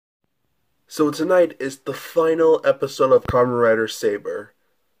So tonight is the final episode of Kamen Rider Saber.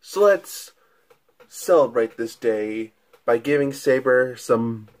 So let's celebrate this day by giving Saber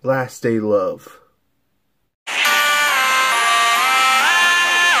some last day love.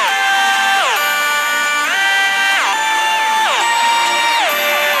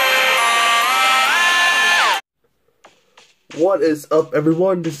 What is up,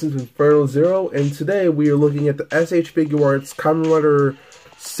 everyone? This is Inferno Zero, and today we are looking at the SH Figure Arts Kamen Rider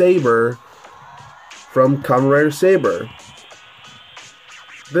Saber from Kamen Rider Saber.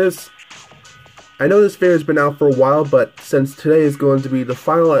 I know this figure has been out for a while, but since today is going to be the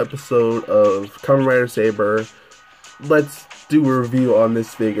final episode of Kamen Rider Saber, let's do a review on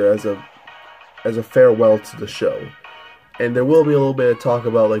this figure as a farewell to the show. And there will be a little bit of talk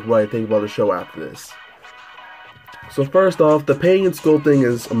about what I think about the show after this. So first off, the painting and sculpting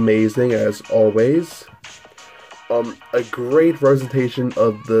is amazing as always. A great representation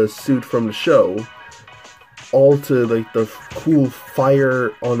of the suit from the show, all to the cool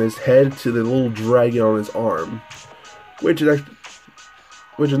fire on his head to the little dragon on his arm, which another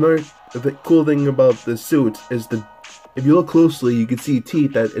the cool thing about the suit is if you look closely, you can see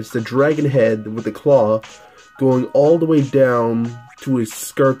teeth that it's the dragon head with the claw going all the way down to his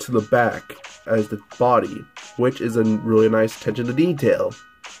skirt to the back as the body, which is a really nice attention to detail.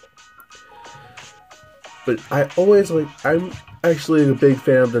 But I'm actually a big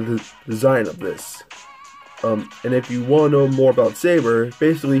fan of the design of this. And if you want to know more about Saber,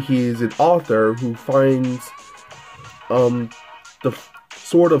 basically he's an author who finds the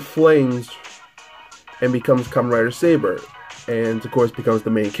Sword of Flames and becomes Kamen Rider Saber, and of course becomes the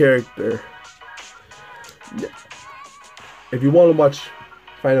main character. If you want to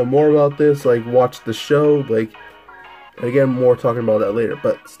find out more about this, watch the show, again, more talking about that later,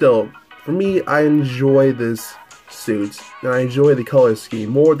 but still, for me, I enjoy this suit, and I enjoy the color scheme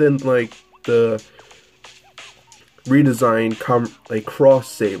more than, the redesigned, Cross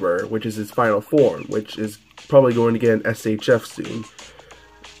Saber, which is its final form, which is probably going to get an SHF soon.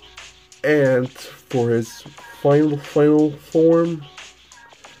 And for his final form,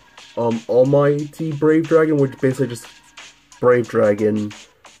 Almighty Brave Dragon, which basically just Brave Dragon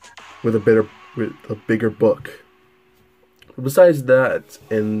with a bigger book. Besides that,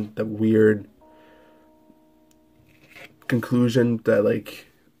 and the weird conclusion that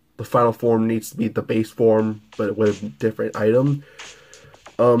the final form needs to be the base form, but with a different item.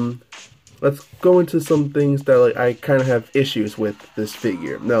 Let's go into some things that I kind of have issues with this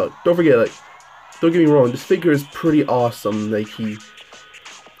figure. Now, don't forget, don't get me wrong, this figure is pretty awesome.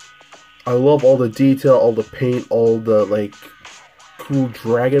 I love all the detail, all the paint, all the cool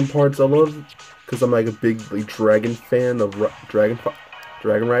dragon parts. I love, because I'm a big dragon fan of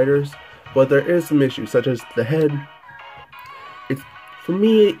dragon riders. But there is some issues, such as the head. For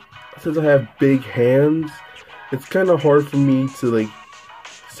me, since I have big hands, it's kind of hard for me to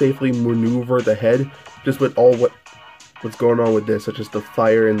safely maneuver the head, just with what's going on with this, such as the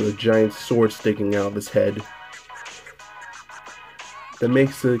fire and the giant sword sticking out of his head. That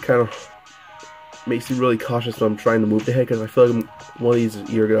makes you really cautious when I'm trying to move the head, because I feel like one of these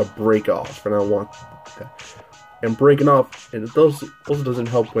is either gonna break off, and I don't want that. And breaking off, and it also doesn't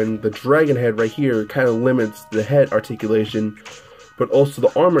help when the dragon head right here kind of limits the head articulation, but also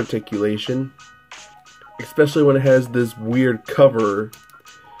the arm articulation, especially when it has this weird cover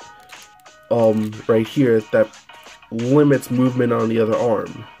right here that limits movement on the other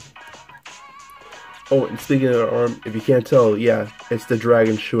arm. Oh, and speaking of the arm, if you can't tell, yeah, it's the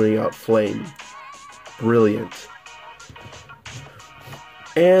dragon shooting out flame. Brilliant.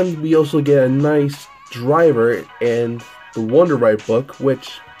 And we also get a nice driver and the Wonder Ride book,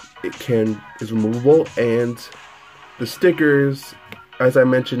 which is removable, and the stickers, as I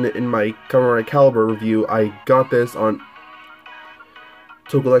mentioned in my Kamen Rider Caliber review, I got this on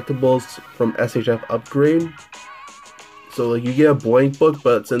Toy Collectibles from SHF Upgrade. So you get a blank book,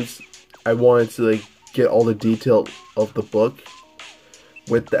 but since I wanted to get all the detail of the book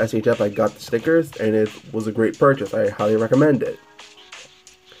with the SHF, I got the stickers, and it was a great purchase. I highly recommend it.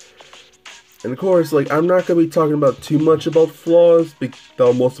 And of course, I'm not going to be talking about too much about flaws,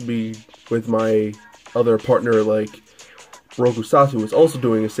 that'll mostly be with my other partner, Rokusatsu, who is also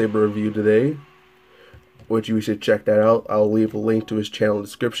doing a Saber review today, which you should check that out. I'll leave a link to his channel in the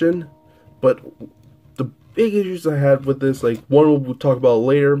description. But the big issues I had with this, one we'll talk about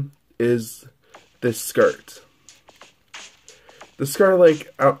later, is this skirt. The skirt,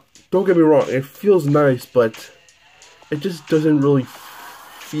 don't get me wrong, it feels nice, but it just doesn't really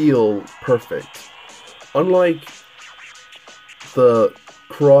feel perfect. Unlike the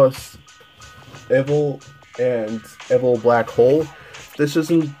Cross Evil and Evil Black Hole, this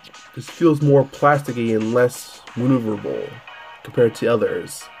doesn't this feels more plasticky and less maneuverable compared to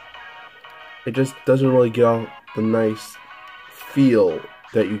others. It just doesn't really get out the nice feel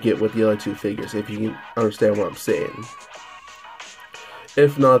that you get with the other two figures, if you can understand what I'm saying.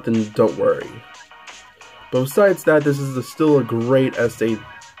 If not, then don't worry. But besides that, this is still a great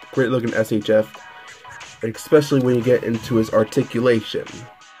looking SHF, especially when you get into his articulation.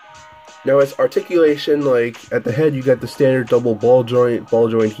 Now his articulation, like at the head you got the standard double ball joint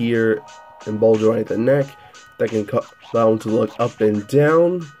here, and ball joint at the neck that can allow him to look up and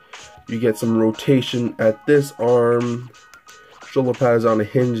down. You get some rotation at this arm, shoulder pads on a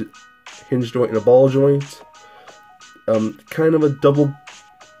hinge joint and a ball joint. Kind of a double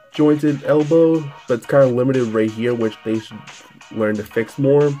jointed elbow, but it's kind of limited right here, which they should learn to fix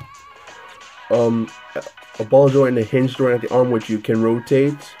more. A ball joint and a hinge joint at the arm, which you can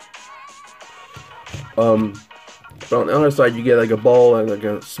rotate. But on the other side, you get like a ball and like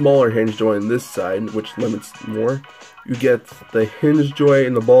a smaller hinge joint on this side, which limits more. You get the hinge joint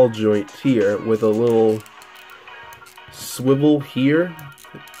and the ball joint here with a little swivel here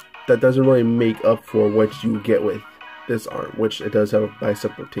that doesn't really make up for what you get with this arm, which it does have a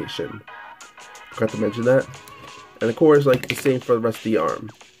bicep rotation. Forgot to mention that. And of course, like the same for the rest of the arm.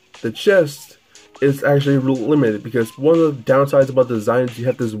 The chest is actually limited because one of the downsides about the design is you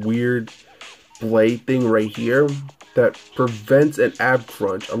have this weird blade thing right here that prevents an ab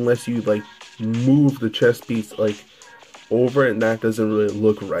crunch unless you like move the chest piece like over, and that doesn't really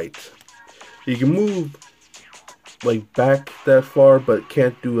look right. You can move like back that far, but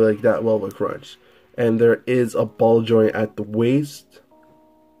can't do like that well of a crunch. And there is a ball joint at the waist,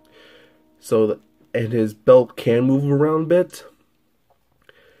 and his belt can move around a bit.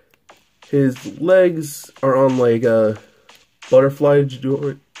 His legs are on like a butterfly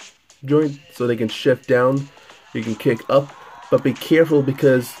joint, so they can shift down. You can kick up, but be careful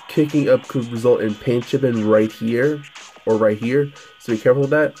because kicking up could result in paint chipping right here or right here. So be careful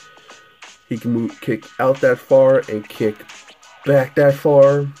with that. He can kick out that far and kick back that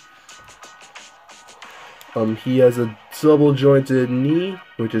far. He has a double jointed knee,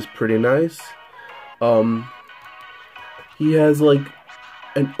 which is pretty nice. He has like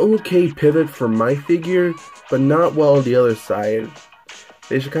an okay pivot for my figure, but not well on the other side.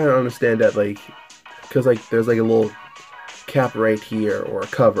 They should kind of understand that, like, because like there's like a little cap right here or a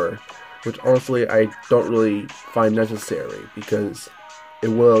cover, which honestly I don't really find necessary because it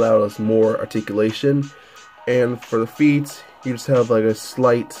will allow us more articulation. And for the feet, you just have like a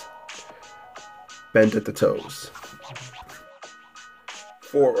slight bend at the toes.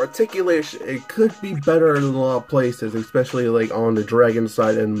 For articulation, it could be better in a lot of places, especially like on the dragon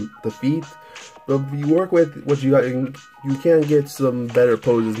side and the feet. But if you work with what you got, you can get some better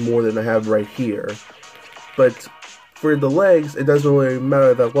poses more than I have right here. But for the legs, it doesn't really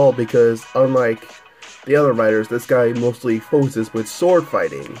matter that well because unlike the other riders, this guy mostly focuses with sword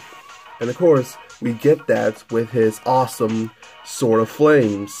fighting. And of course, we get that with his awesome Sword of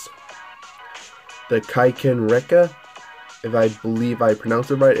Flames. The Kaiken Rekka, if I believe I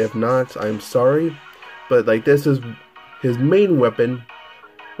pronounced it right. If not, I'm sorry. But like this is his main weapon,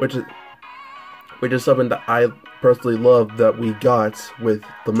 which is something that I personally love that we got with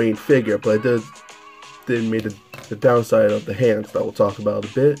the main figure. But it did make the downside of the hands that we'll talk about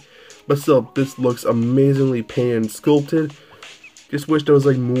a bit. But still, this looks amazingly painted and sculpted. Just wish there was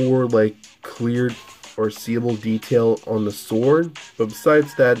like more like clear or seeable detail on the sword. But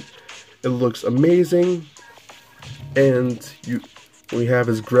besides that, it looks amazing. And we have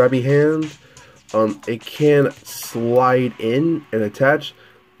his grabby hand. It can slide in and attach,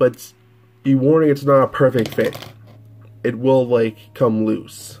 but be warning, it's not a perfect fit. It will like come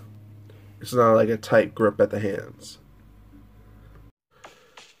loose. It's not like a tight grip at the hands.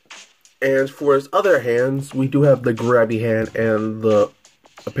 And for his other hands, we do have the grabby hand and a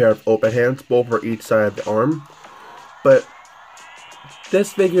pair of open hands, both for each side of the arm. But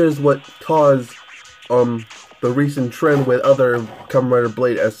this figure is what caused the recent trend with other Kamen Rider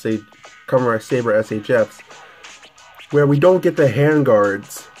Blade Kamen Rider Saber SHFs, where we don't get the hand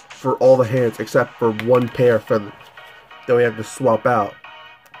guards for all the hands except for one pair that we have to swap out,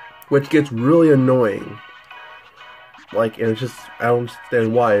 which gets really annoying. Like, and it's just, I don't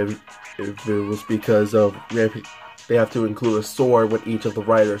understand why. If it was because of they have to include a sword with each of the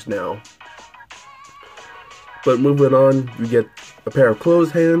riders now. But moving on, we get a pair of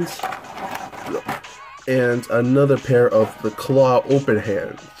closed hands and another pair of the claw open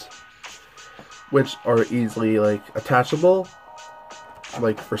hands, which are easily like attachable.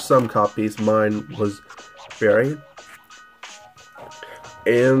 Like for some copies, mine was buried.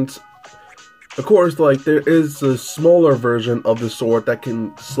 And Of course, like, there is a smaller version of the sword that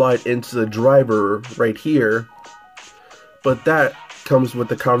can slide into the driver right here, but that comes with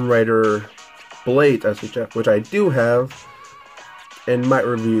the Kamen Rider Blade SHF, which I do have and might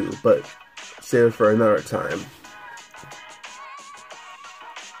review, but save it for another time.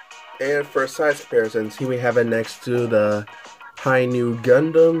 And for size comparisons, here we have it next to the High New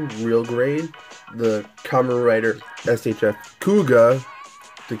Gundam Real Grade, the Kamen Rider SHF Kuga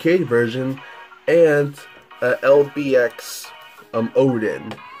Decayed version, and LBX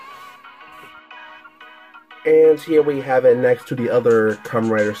Odin. And here we have it next to the other Kamen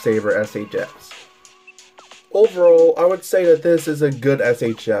Rider Saber SHFs. Overall, I would say that this is a good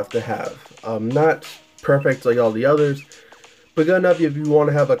SHF to have. Not perfect like all the others, but good enough if you want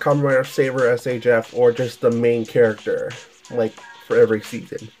to have a Kamen Rider Saber SHF or just the main character, like for every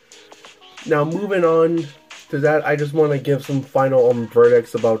season. Now moving on to that, I just want to give some final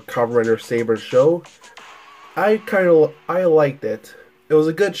verdicts about Kamen Rider Saber's show. I liked it. It was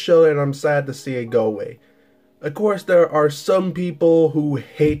a good show and I'm sad to see it go away. Of course, there are some people who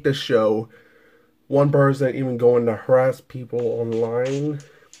hate the show. One person even going to harass people online.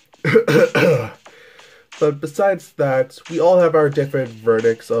 But besides that, we all have our different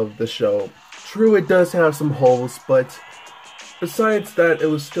verdicts of the show. True, it does have some holes, but besides that, it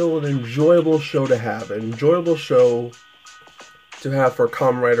was still an enjoyable show to have. An enjoyable show to have for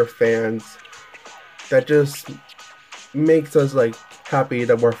Kamen Rider fans that just makes us like happy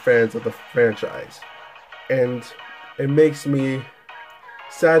that we're fans of the franchise. And it makes me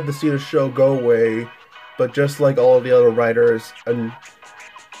sad to see the show go away, but just like all of the other writers, and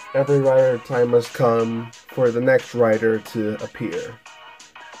every writer time must come for the next writer to appear.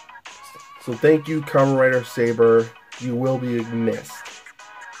 So thank you, Kamen Rider Saber. You will be missed.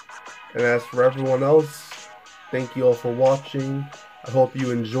 And as for everyone else, thank you all for watching. I hope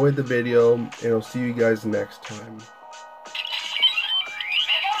you enjoyed the video, and I'll see you guys next time.